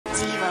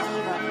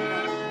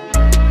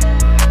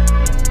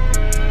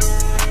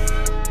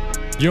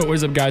Yo,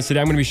 what's up guys? Today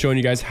I'm going to be showing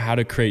you guys how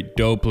to create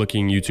dope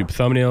looking YouTube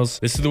thumbnails.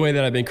 This is the way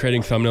that I've been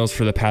creating thumbnails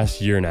for the past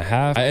year and a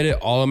half. I edit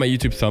all of my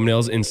YouTube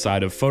thumbnails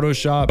inside of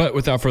Photoshop, but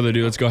without further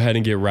ado, let's go ahead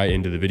and get right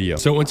into the video.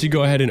 So once you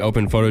go ahead and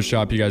open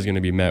Photoshop, you guys are going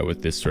to be met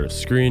with this sort of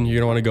screen. You're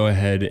going to want to go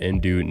ahead and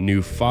do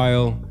new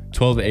file,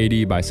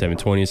 1280 by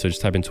 720. So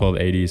just type in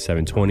 1280,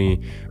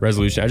 720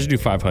 resolution. I just do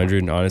 500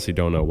 and honestly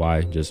don't know why.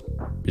 It just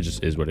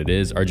is what it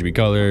is. RGB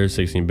color,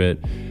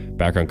 16-bit,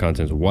 background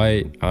content is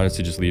white.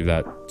 Honestly, just leave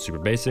that super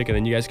basic. And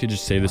then you guys could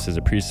just save this as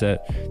a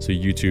preset. So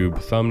YouTube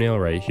thumbnail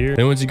right here.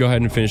 Then once you go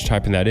ahead and finish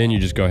typing that in, you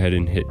just go ahead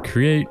and hit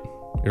create.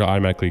 It'll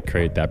automatically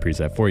create that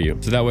preset for you.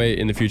 So that way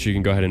in the future, you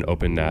can go ahead and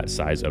open that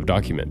size of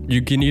document.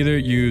 You can either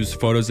use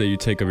photos that you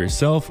take of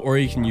yourself, or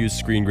you can use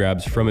screen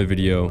grabs from a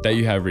video that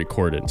you have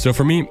recorded. So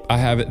for me, I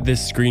have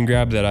this screen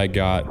grab that I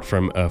got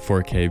from a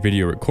 4K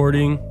video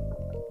recording,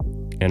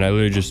 and I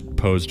literally just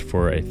posed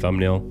for a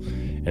thumbnail.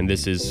 And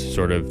this is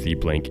sort of the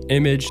blank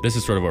image. This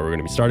is sort of what we're going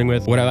to be starting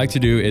with. What I like to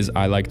do is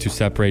I like to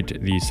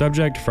separate the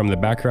subject from the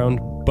background,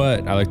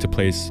 but I like to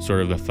place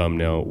sort of the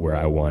thumbnail where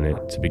I want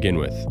it to begin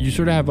with. You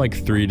sort of have like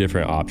 3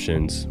 different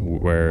options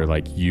where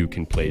like you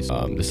can place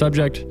the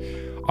subject.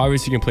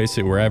 Obviously you can place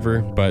it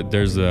wherever, but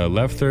there's the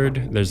left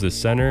third, there's the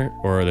center,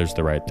 or there's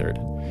the right third.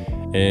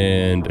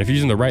 And if you're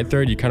using the right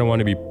third, you kind of want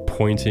to be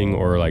pointing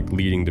or like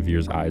leading the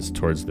viewer's eyes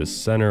towards the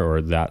center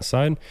or that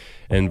side,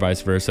 and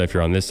vice versa. If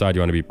you're on this side,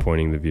 you want to be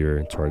pointing the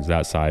viewer towards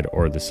that side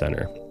or the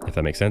center, if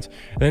that makes sense.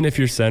 And then if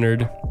you're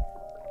centered,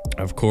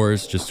 of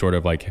course, just sort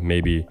of like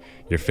maybe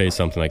your face,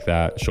 something like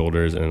that,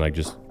 shoulders, and like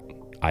just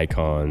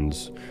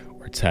icons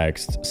or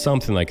text,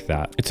 something like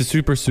that. It's a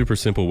super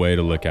simple way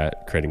to look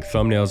at creating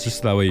thumbnails, just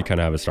so that way you kind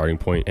of have a starting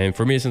point. And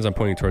for me, since I'm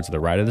pointing towards the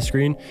right of the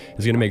screen,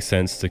 it's going to make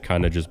sense to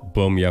kind of just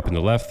blow me up in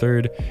the left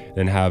third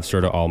and have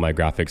sort of all my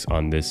graphics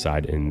on this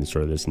side in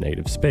sort of this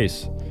native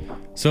space.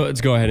 So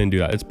let's go ahead and do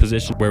that. It's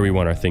positioned where we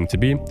want our thing to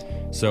be.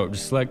 So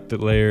just select the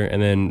layer,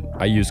 and then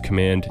I use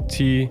Command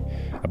T.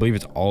 I believe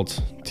it's Alt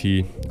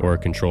T or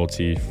Control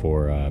T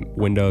for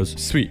Windows.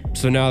 Sweet.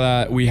 So now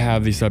that we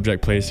have the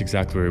subject placed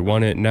exactly where we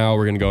want it, now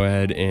we're going to go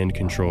ahead and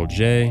Control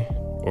J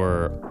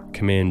or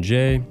Command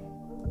J.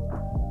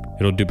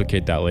 It'll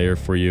duplicate that layer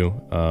for you.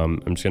 I'm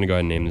just going to go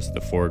ahead and name this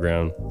the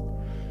foreground.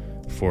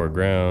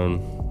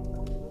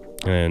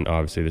 And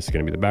obviously this is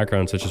going to be the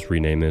background, so let's just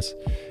rename this.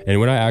 And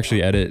when I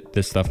actually edit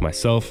this stuff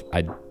myself,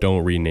 I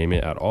don't rename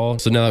it at all.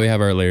 So now that we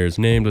have our layers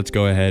named, let's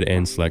go ahead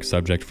and select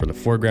subject for the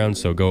foreground.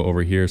 So go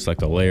over here,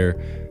 select a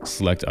layer,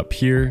 select up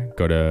here,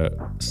 go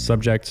to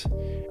subject,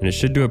 and it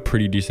should do a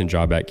pretty decent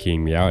job at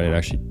keying me out, and it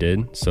actually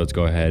did. So let's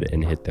go ahead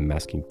and hit the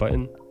masking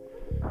button.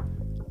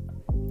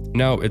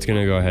 Now it's going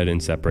to go ahead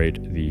and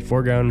separate the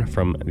foreground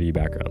from the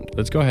background.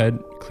 Let's go ahead,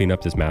 clean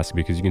up this mask,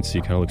 because you can see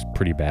it kind of looks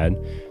pretty bad.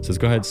 So let's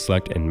go ahead,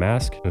 select and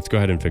mask. Let's go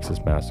ahead and fix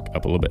this mask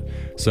up a little bit.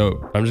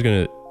 So I'm just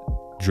going to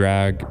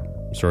drag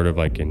sort of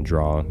like and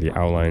draw the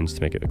outlines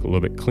to make it look a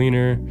little bit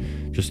cleaner,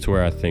 just to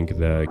where I think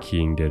the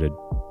keying did a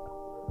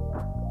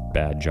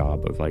bad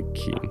job of like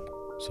keying.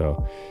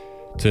 So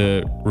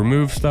to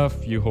remove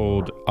stuff, you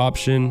hold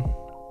Option,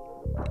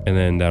 and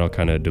then that'll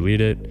kind of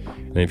delete it.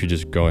 And if you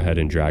just go ahead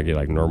and drag it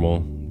like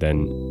normal,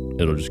 then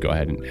it'll just go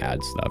ahead and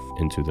add stuff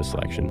into the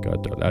selection. Go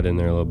ahead, throw that in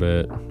there a little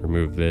bit,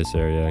 remove this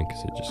area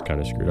because it just kind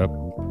of screwed up,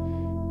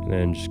 and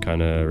then just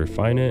kind of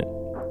refine it,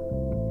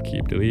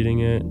 keep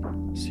deleting it,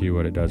 see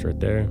what it does right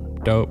there.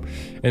 Dope.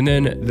 And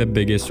then the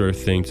biggest sort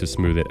of thing to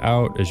smooth it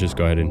out is just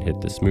go ahead and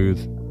hit the smooth,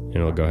 and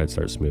it'll go ahead and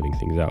start smoothing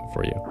things out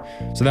for you.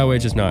 So that way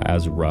it's just not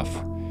as rough.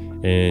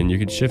 And you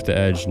could shift the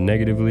edge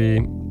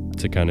negatively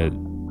to kind of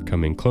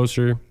come in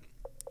closer,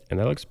 and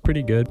that looks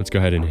pretty good. Let's go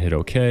ahead and hit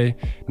OK.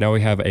 Now we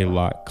have a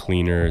lot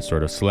cleaner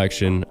sort of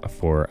selection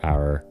for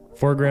our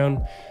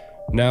foreground.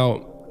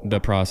 Now the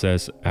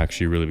process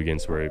actually really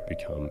begins where it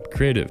become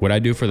creative. What I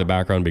do for the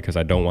background, because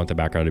I don't want the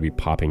background to be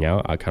popping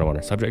out, I kind of want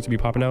our subject to be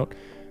popping out.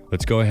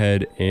 Let's go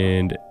ahead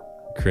and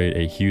create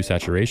a hue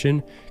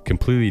saturation,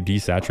 completely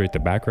desaturate the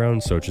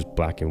background so it's just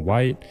black and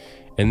white,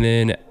 and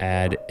then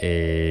add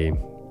a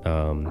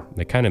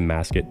they kind of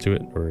mask it to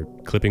it, or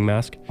clipping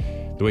mask.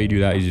 The way you do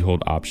that is you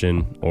hold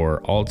Option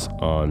or Alt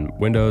on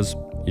Windows.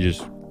 You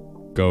just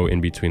go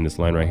in between this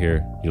line right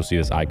here. You'll see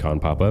this icon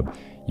pop up.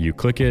 You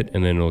click it,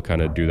 and then it'll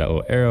kind of do that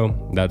little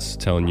arrow. That's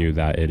telling you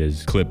that it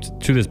is clipped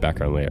to this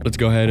background layer. Let's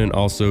go ahead and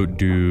also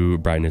do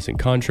brightness and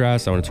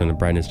contrast. I want to turn the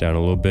brightness down a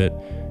little bit,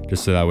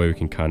 just so that way we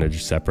can kind of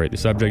just separate the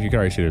subject. You can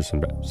already see there's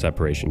some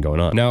separation going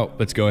on. Now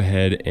let's go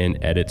ahead and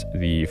edit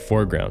the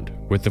foreground.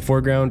 With the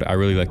foreground, I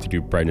really like to do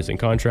brightness and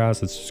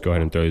contrast. Let's just go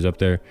ahead and throw these up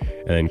there,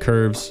 and then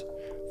curves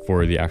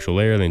for the actual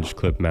layer, then just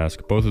clip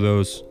mask both of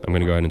those. I'm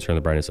going to go ahead and turn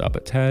the brightness up a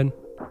tad,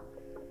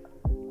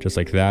 just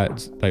like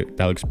that.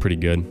 That looks pretty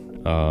good.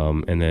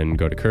 And then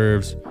go to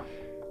curves.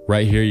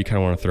 Right here, you kind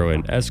of want to throw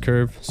in S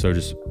curve. So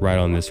just right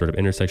on this sort of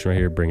intersection right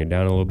here, bring it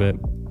down a little bit.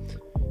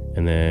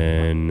 And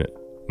then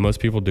most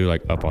people do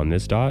like up on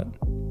this dot,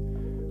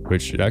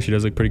 which it actually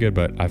does look pretty good,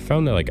 but I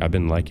found that like I've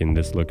been liking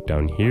this look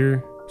down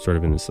here, sort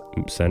of in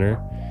the center.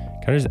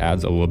 Kind of just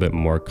adds a little bit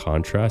more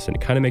contrast, and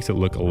it kind of makes it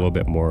look a little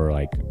bit more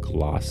like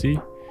glossy,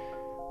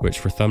 which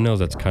for thumbnails,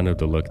 that's kind of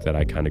the look that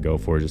I kind of go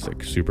for, just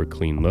like super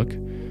clean look.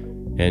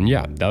 And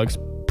yeah, that looks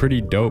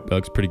pretty dope. That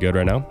looks pretty good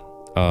right now.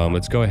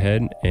 Let's go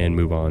ahead and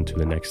move on to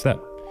the next step.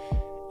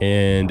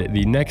 And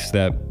the next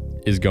step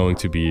is going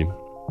to be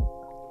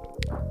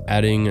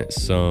adding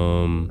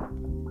some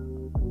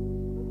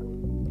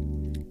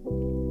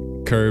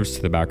curves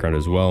to the background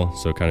as well.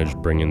 So kind of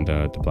just bringing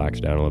the blacks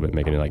down a little bit,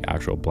 making it like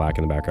actual black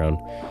in the background.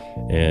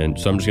 And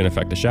so I'm just going to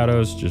affect the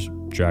shadows, just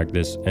drag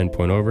this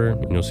endpoint over,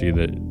 and you'll see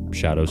the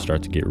shadows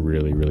start to get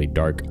really, really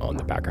dark on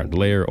the background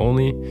layer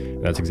only.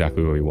 And that's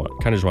exactly what we want.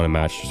 Kind of just want to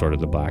match sort of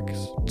the blacks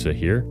to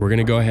here. We're going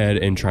to go ahead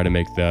and try to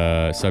make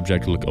the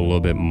subject look a little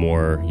bit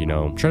more, you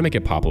know, try to make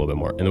it pop a little bit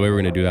more. And the way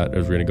we're going to do that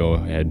is we're going to go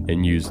ahead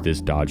and use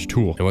this dodge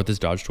tool. And what this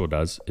dodge tool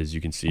does is,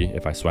 you can see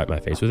if I swipe my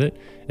face with it,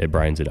 it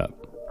brightens it up.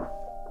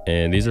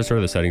 And these are sort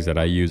of the settings that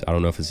I use. I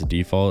don't know if it's a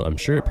default. I'm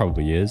sure it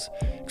probably is.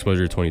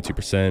 Exposure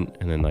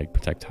 22%, and then like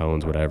protect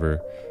tones,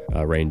 whatever,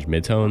 range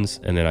midtones.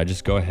 And then I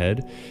just go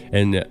ahead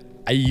and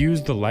I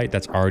use the light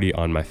that's already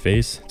on my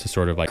face to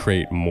sort of like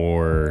create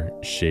more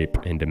shape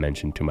and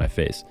dimension to my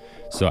face.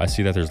 So I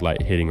see that there's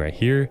light hitting right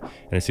here,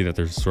 and I see that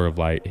there's sort of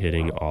light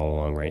hitting all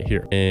along right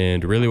here.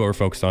 And really what we're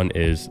focused on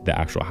is the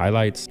actual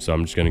highlights. So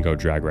I'm just gonna go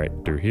drag right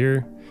through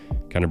here,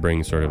 kind of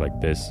bring sort of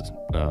like this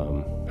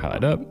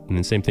highlight up, and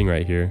then same thing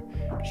right here,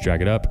 just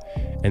drag it up.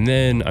 And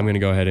then I'm gonna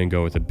go ahead and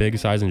go with a big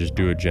size and just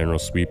do a general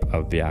sweep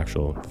of the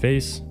actual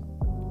face,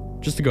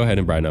 just to go ahead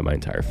and brighten up my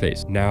entire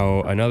face.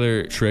 Now,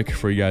 another trick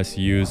for you guys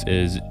to use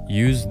is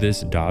use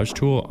this dodge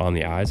tool on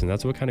the eyes, and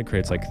that's what kind of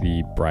creates like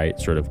the bright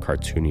sort of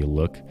cartoony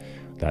look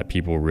that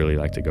people really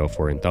like to go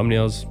for in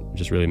thumbnails. It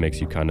just really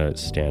makes you kind of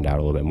stand out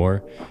a little bit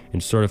more,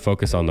 and sort of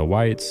focus on the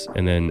whites,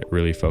 and then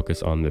really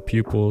focus on the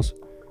pupils,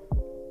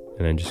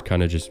 and then just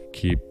kind of just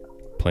keep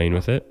playing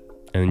with it.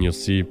 And then you'll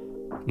see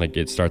like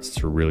it starts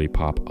to really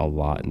pop a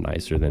lot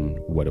nicer than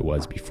what it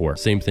was before.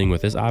 Same thing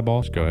with this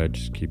eyeball. Just go ahead,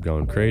 just keep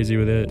going crazy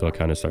with it until it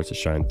kind of starts to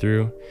shine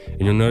through,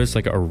 and you'll notice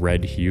like a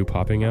red hue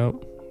popping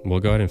out. We'll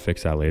go ahead and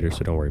fix that later,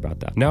 so don't worry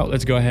about that. Now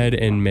let's go ahead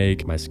and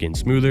make my skin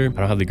smoother. I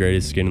don't have the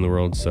greatest skin in the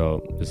world,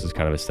 so this is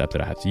kind of a step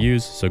that I have to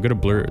use. So go to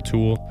blur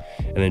tool,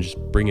 and then just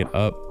bring it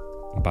up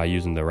by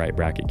using the right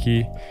bracket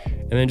key,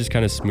 and then just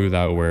kind of smooth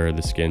out where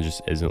the skin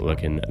just isn't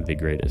looking the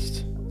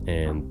greatest.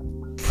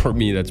 And for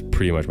me, that's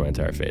pretty much my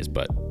entire face,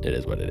 but it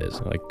is what it is.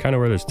 Like kind of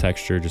where there's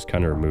texture, just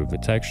kind of remove the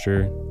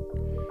texture,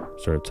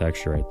 sort of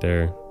texture right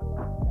there,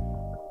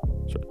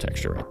 sort of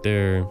texture right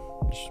there.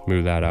 Just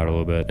move that out a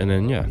little bit. And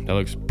then yeah, that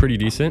looks pretty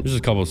decent. There's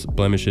just a couple of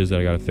blemishes that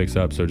I got to fix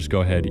up. So just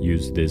go ahead and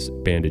use this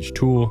bandage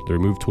tool, the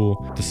remove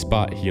tool. The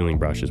spot healing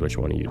brush is what you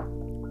want to use.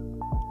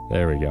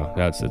 There we go.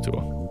 That's the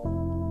tool.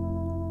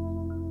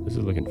 This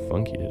is looking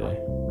funky today.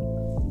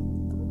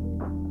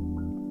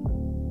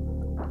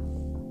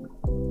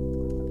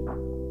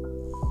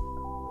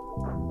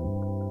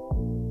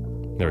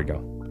 There we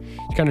go.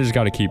 You kind of just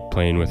got to keep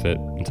playing with it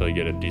until you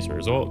get a decent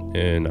result.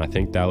 And I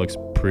think that looks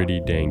pretty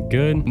dang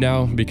good.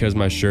 Now, because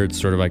my shirt's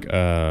sort of like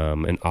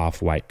an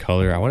off-white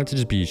color, I want it to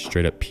just be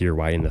straight up pure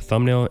white in the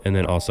thumbnail. And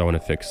then also I want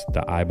to fix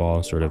the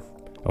eyeball, sort of,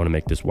 I want to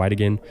make this white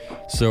again.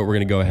 So we're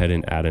going to go ahead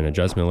and add an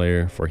adjustment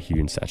layer for hue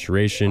and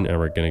saturation. And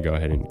we're going to go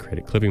ahead and create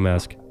a clipping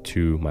mask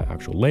to my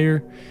actual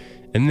layer.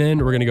 And then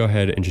we're going to go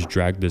ahead and just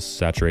drag this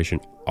saturation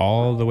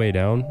all the way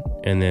down.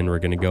 And then we're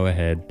going to go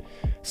ahead,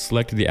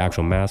 select the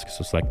actual mask.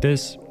 So select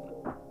this,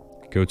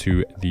 go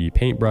to the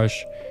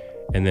paintbrush,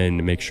 and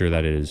then make sure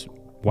that it is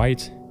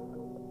white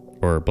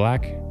or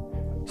black.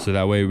 So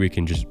that way we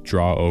can just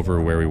draw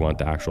over where we want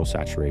the actual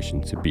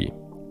saturation to be.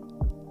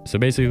 So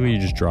basically you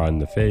just draw in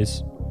the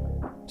face.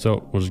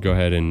 So we'll just go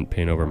ahead and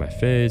paint over my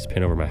face,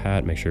 paint over my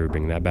hat, make sure we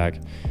bring that back,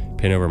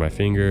 paint over my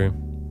finger,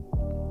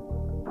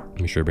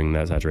 make sure we bring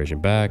that saturation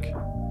back.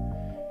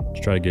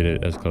 Just try to get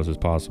it as close as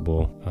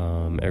possible.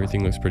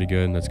 Everything looks pretty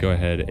good. Let's go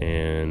ahead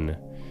and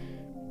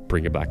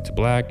bring it back to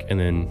black, and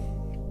then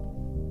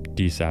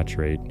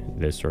desaturate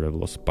this sort of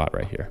little spot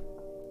right here.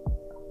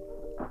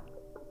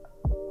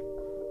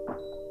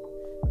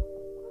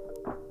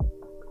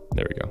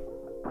 There we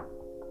go.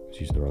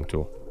 Just using the wrong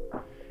tool.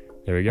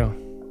 There we go.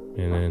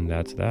 And then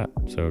that's that.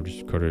 So just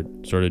sort of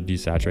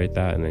desaturate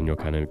that, and then you'll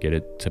kind of get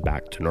it to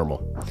back to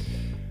normal.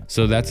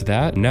 So that's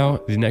that.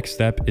 Now the next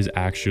step is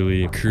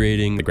actually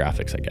creating the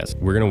graphics, I guess.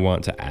 We're gonna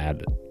want to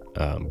add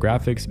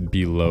graphics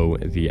below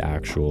the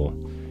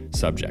actual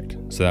subject.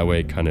 So that way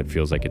it kind of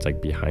feels like it's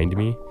like behind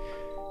me.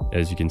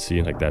 As you can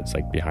see, like that's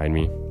like behind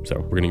me. So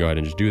we're gonna go ahead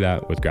and just do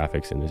that with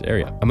graphics in this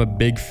area. I'm a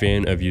big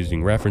fan of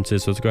using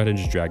references. So let's go ahead and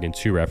just drag in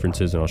 2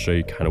 references, and I'll show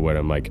you kind of what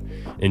I'm like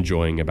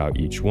enjoying about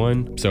each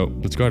one. So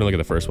let's go ahead and look at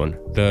the first one.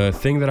 The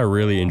thing that I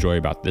really enjoy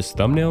about this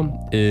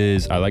thumbnail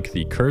is I like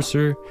the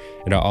cursor,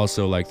 and I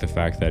also like the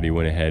fact that he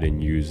went ahead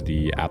and used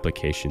the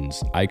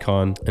applications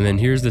icon. And then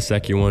here's the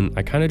second one.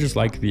 I kind of just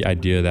like the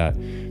idea that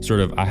sort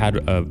of I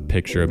had a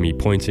picture of me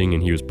pointing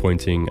and he was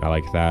pointing. I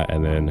like that.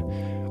 And then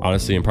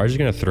honestly, I'm probably just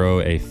gonna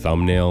throw a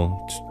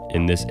thumbnail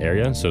in this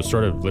area. So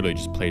sort of literally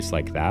just placed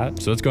like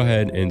that. So let's go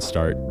ahead and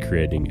start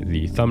creating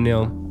the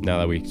thumbnail now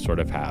that we sort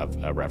of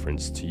have a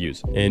reference to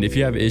use. And if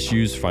you have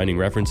issues finding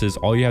references,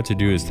 all you have to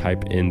do is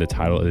type in the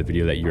title of the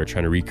video that you're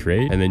trying to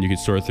recreate, and then you can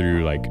sort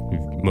through like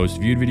most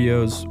viewed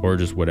videos or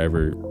just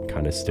whatever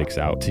kind of sticks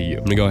out to you.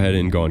 I'm gonna go ahead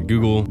and go on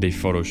Google, the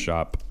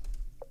Photoshop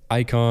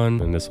icon,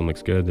 and this one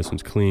looks good, this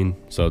one's clean,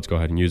 so let's go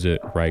ahead and use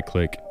it. Right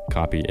click,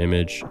 copy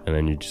image, and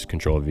then you just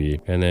Control V.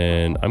 And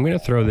then I'm gonna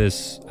throw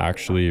this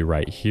actually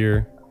right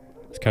here.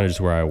 It's kind of just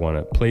where I want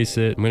to place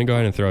it. I'm gonna go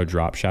ahead and throw a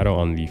drop shadow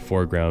on the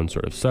foreground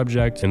sort of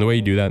subject, and the way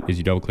you do that is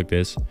you double click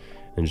this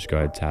and just go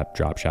ahead and tap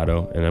drop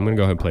shadow, and I'm gonna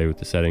go ahead and play with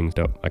the settings.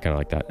 Dope. I kind of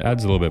like that. It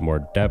adds a little bit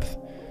more depth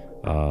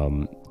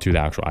to the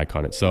actual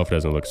icon itself. It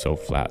doesn't look so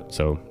flat.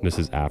 So this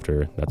is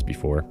after, that's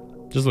before.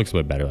 Just looks a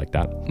bit better like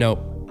that. Now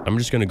I'm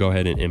just gonna go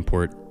ahead and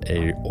import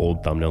a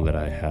old thumbnail that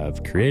I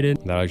have created.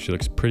 That actually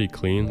looks pretty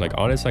clean. Like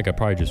honestly, I could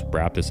probably just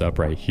wrap this up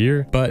right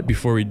here. But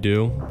before we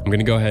do, I'm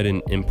gonna go ahead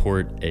and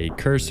import a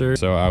cursor.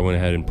 So I went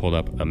ahead and pulled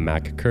up a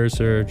Mac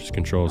cursor, just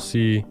Control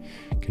C,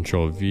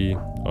 Control V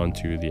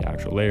onto the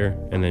actual layer,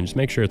 and then just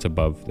make sure it's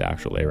above the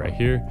actual layer right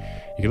here.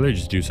 You can literally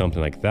just do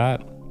something like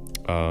that.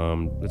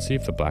 Let's see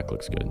if the black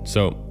looks good.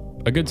 So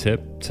a good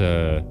tip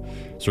to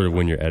sort of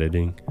when you're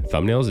editing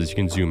thumbnails is you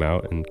can zoom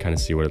out and kind of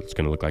see what it's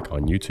going to look like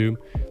on YouTube.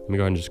 Let me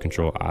go ahead and just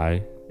Control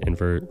I,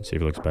 invert, see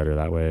if it looks better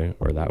that way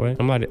or that way.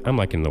 I'm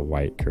liking the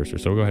white cursor,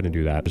 so we'll go ahead and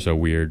do that. Just a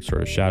weird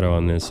sort of shadow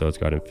on this, so let's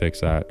go ahead and fix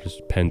that.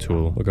 Just pen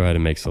tool, we'll go ahead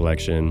and make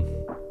selection,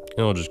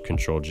 and we'll just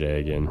Control J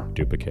again,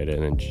 duplicate it,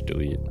 and then just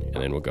delete, and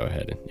then we'll go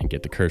ahead and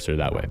get the cursor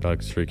that way. That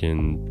looks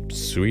freaking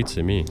sweet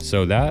to me.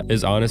 So that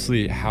is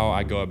honestly how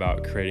I go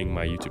about creating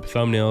my YouTube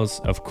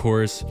thumbnails. Of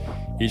course,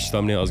 each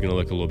thumbnail is gonna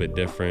look a little bit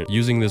different.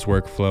 Using this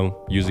workflow,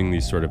 using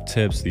these sort of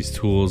tips, these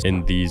tools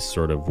in these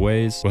sort of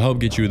ways will help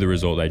get you the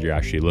result that you're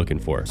actually looking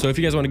for. So if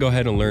you guys wanna go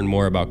ahead and learn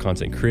more about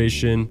content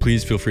creation,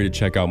 please feel free to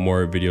check out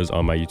more videos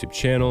on my YouTube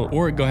channel,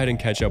 or go ahead and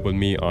catch up with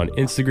me on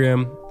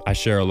Instagram. I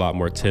share a lot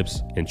more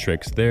tips and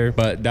tricks there.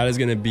 But that is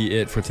gonna be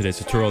it for today's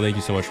tutorial. Thank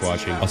you so much for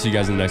watching. I'll see you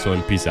guys in the next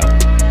one. Peace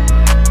out.